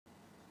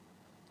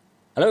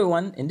Hello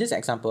everyone, in this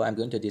example, I'm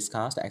going to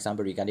discuss the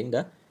example regarding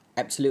the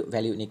absolute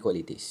value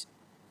inequalities.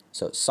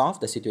 So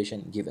solve the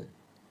situation given.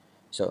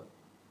 So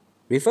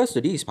refers to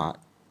this part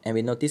and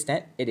we notice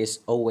that it is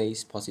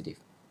always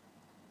positive.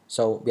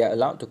 So we are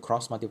allowed to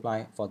cross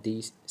multiply for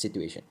this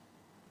situation.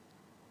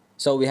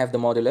 So we have the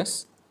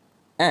modulus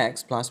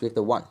x plus with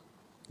the 1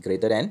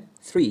 greater than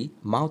 3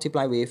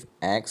 multiply with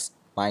x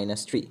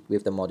minus 3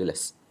 with the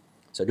modulus.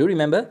 So do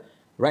remember,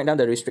 write down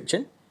the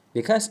restriction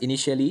because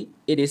initially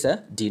it is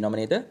a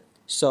denominator.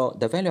 So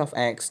the value of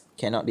x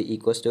cannot be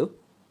equals to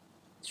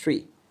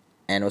 3.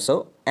 And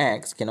also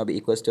x cannot be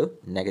equals to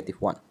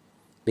negative 1.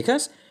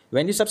 Because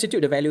when you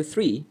substitute the value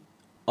 3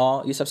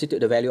 or you substitute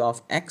the value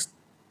of x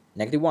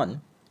negative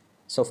 1,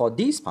 so for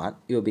this part,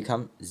 it will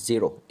become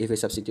 0 if we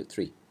substitute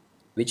 3,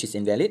 which is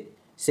invalid.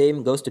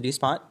 Same goes to this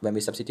part when we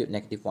substitute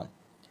negative 1.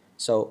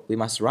 So we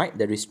must write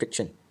the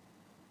restriction.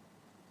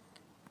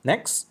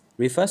 Next,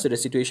 refers to the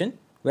situation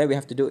where we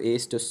have to do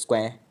is to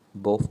square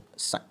both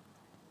sides.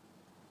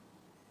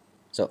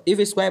 So if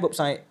we square both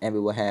sides, and we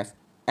will have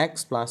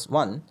x plus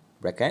 1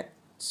 bracket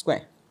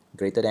square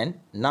greater than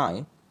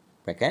 9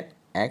 bracket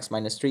x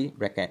minus 3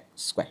 bracket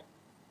square.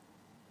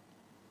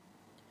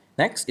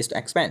 Next is to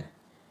expand,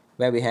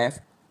 where we have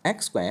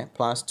x squared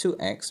plus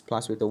 2x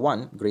plus with the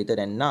 1 greater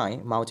than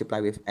 9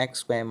 multiplied with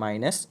x squared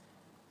minus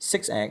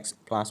 6x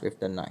plus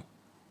with the 9.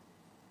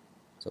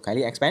 So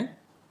kindly expand.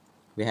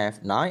 We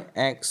have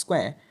 9x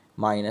squared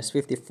minus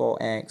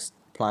 54x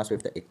plus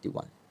with the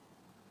 81.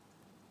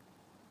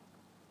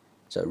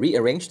 So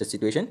rearrange the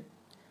situation.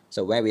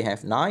 So where we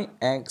have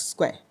 9x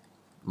squared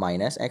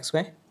minus x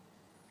squared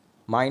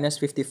minus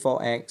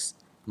 54x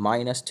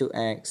minus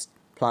 2x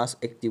plus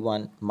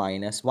 81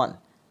 minus 1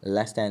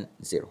 less than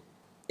 0.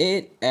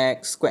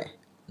 8x squared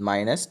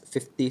minus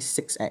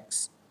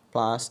 56x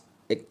plus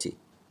 80.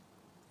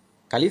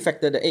 Kindly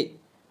factor the 8.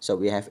 So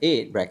we have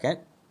 8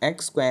 bracket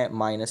x squared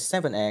minus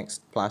 7x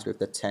plus with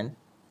the 10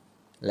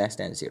 less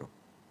than 0.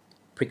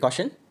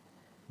 Precaution.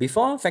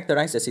 Before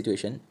factorize the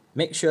situation,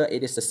 make sure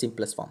it is the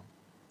simplest form.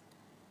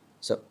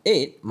 So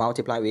 8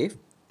 multiplied with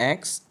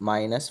x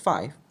minus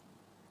 5,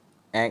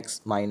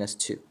 x minus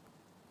 2.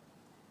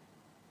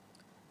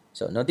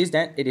 So notice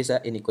that it is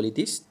an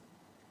inequalities.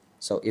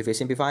 So if we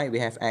simplify, we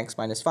have x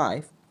minus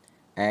 5,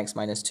 x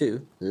minus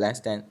 2 less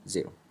than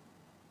 0.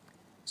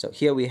 So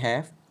here we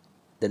have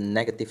the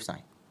negative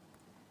sign.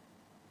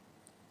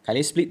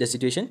 Kindly split the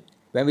situation.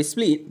 When we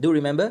split, do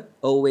remember,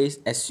 always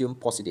assume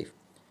positive.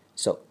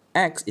 So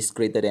x is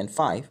greater than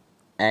 5,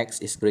 x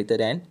is greater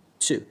than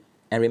 2.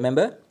 And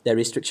remember, the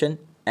restriction,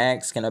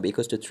 x cannot be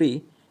equals to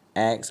 3,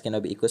 x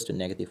cannot be equals to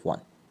negative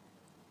 1.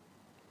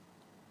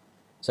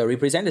 So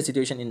represent the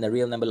situation in the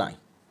real number line.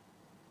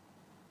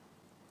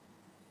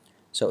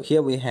 So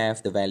here we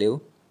have the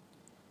value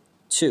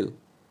 2.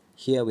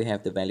 Here we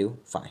have the value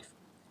 5.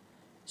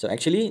 So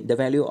actually the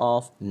value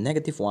of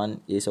negative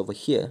 1 is over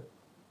here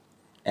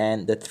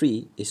and the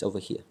 3 is over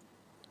here.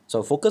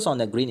 So focus on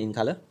the green in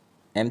color.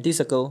 Empty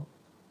circle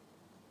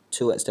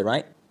towards the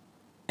right.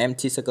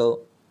 Empty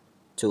circle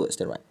towards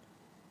the right.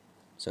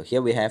 So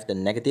here we have the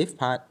negative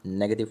part,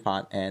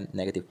 and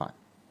negative part.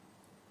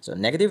 So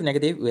negative,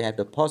 negative, we have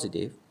the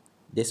positive.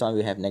 This one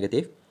we have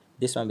negative.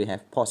 This one we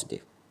have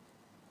positive.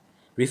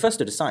 Refers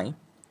to the sign.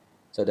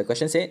 So the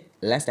question said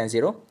less than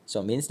 0.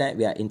 So means that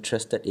we are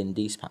interested in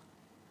this part.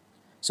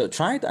 So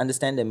try to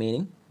understand the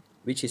meaning,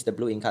 which is the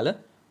blue in color,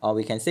 or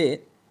we can say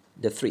it,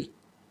 the 3.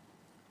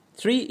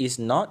 3 is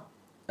not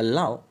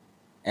allowed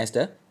as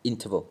the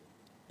interval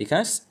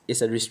because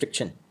it's a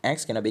restriction.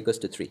 X cannot be equals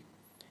to 3.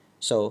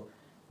 So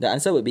the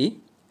answer would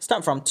be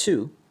start from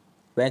 2,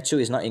 where 2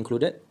 is not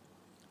included,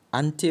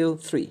 until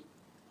 3.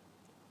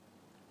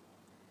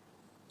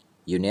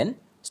 Union,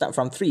 start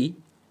from 3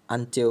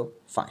 until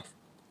 5.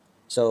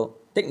 So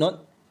take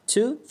note,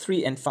 2,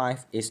 3, and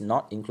 5 is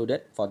not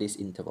included for this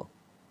interval.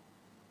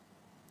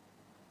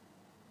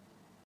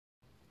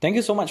 Thank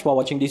you so much for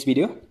watching this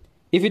video.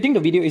 If you think the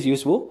video is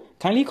useful,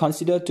 kindly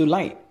consider to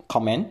like,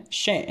 comment,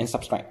 share, and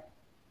subscribe.